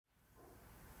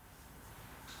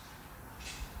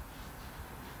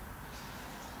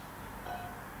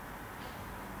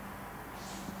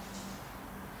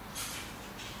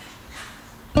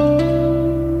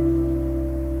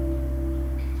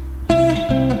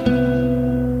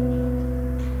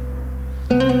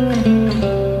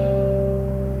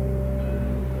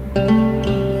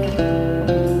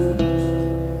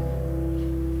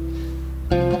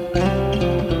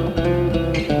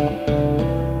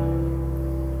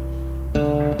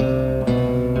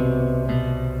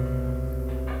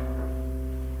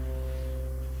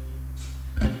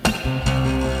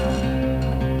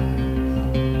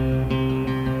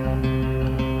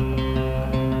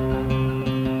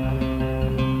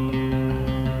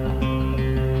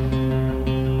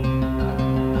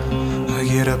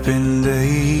up in the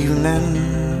evening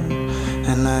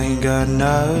and I ain't got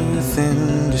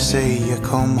nothing to say. I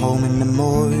come home in the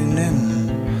morning,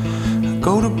 I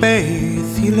go to bed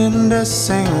feeling the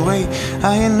same way.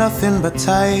 I ain't nothing but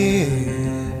tired,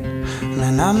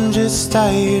 man, I'm just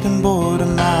tired and bored of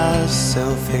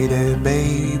myself. Hey there,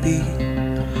 baby,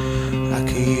 I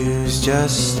could use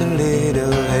just a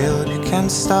little help. You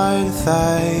can't start a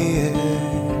fire,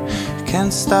 you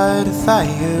can't start a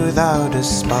fire without a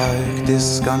spark.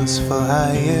 This gun's for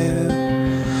hire,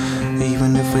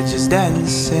 even if we're just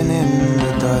dancing in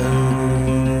the dark.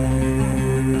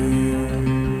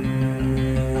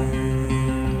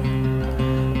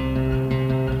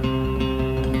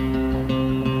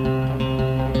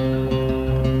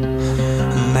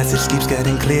 Message keeps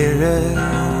getting clearer,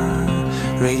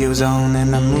 radio's on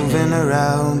and I'm moving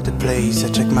around the place. I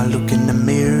check my look in the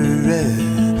mirror,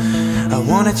 I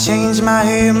wanna change my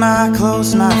hair, my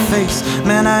clothes, my face.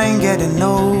 Man, I ain't getting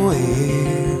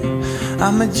nowhere,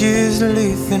 I'ma just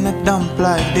live in a dump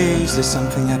like this. There's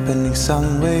something happening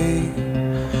somewhere,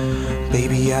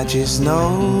 baby, I just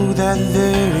know that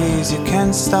there is. You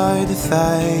can't start a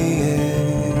fire,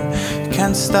 you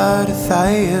can't start a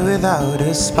fire without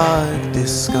a spark.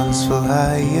 This gun's for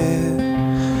hire,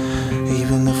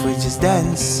 even if we're just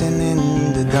dancing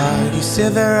in the dark. You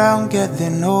sit around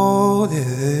getting older,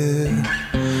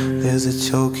 there's a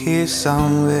choke here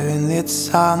somewhere and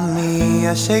it's on me.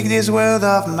 I shake this world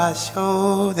off my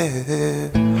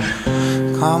shoulder.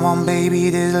 Come on baby,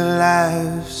 this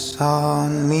life's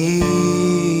on me.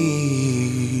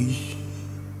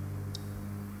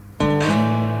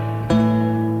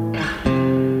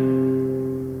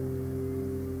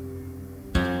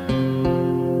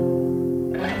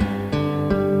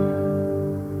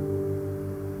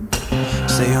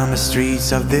 Stay on the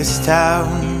streets of this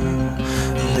town,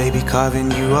 they be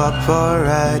carving you up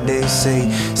alright. They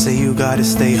say you gotta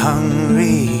stay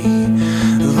hungry.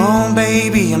 Oh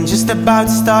baby, I'm just about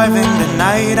starving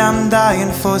tonight. I'm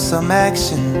dying for some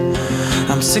action.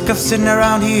 I'm sick of sitting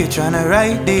around here trying to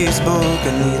write this book.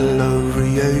 I need a love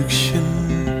reaction.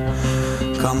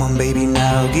 Come on baby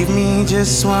now, give me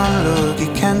just one look.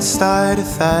 You can't start a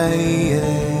fire,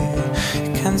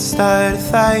 you can't start a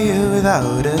fire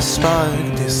without a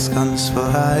spark. This gun's for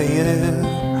hire,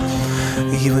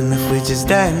 even if we're just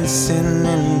dancing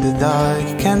in the dark.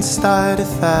 You can't start a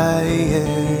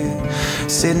fire,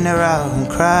 sitting around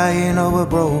crying over a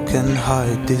broken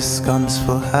heart. This gun's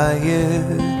for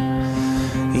hire,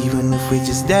 even if we're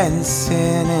just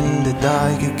dancing in the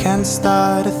dark. You can't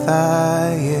start a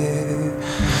fire,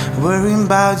 worrying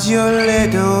about your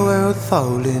little world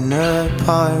falling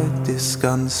apart. This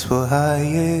gun's for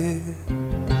hire,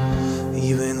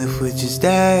 even if we're just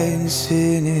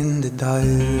dancing in the dark.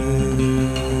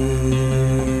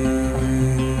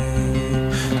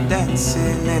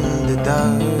 Dancing in the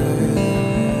dark,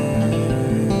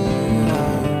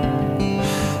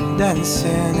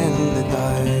 dancing in the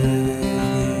dark.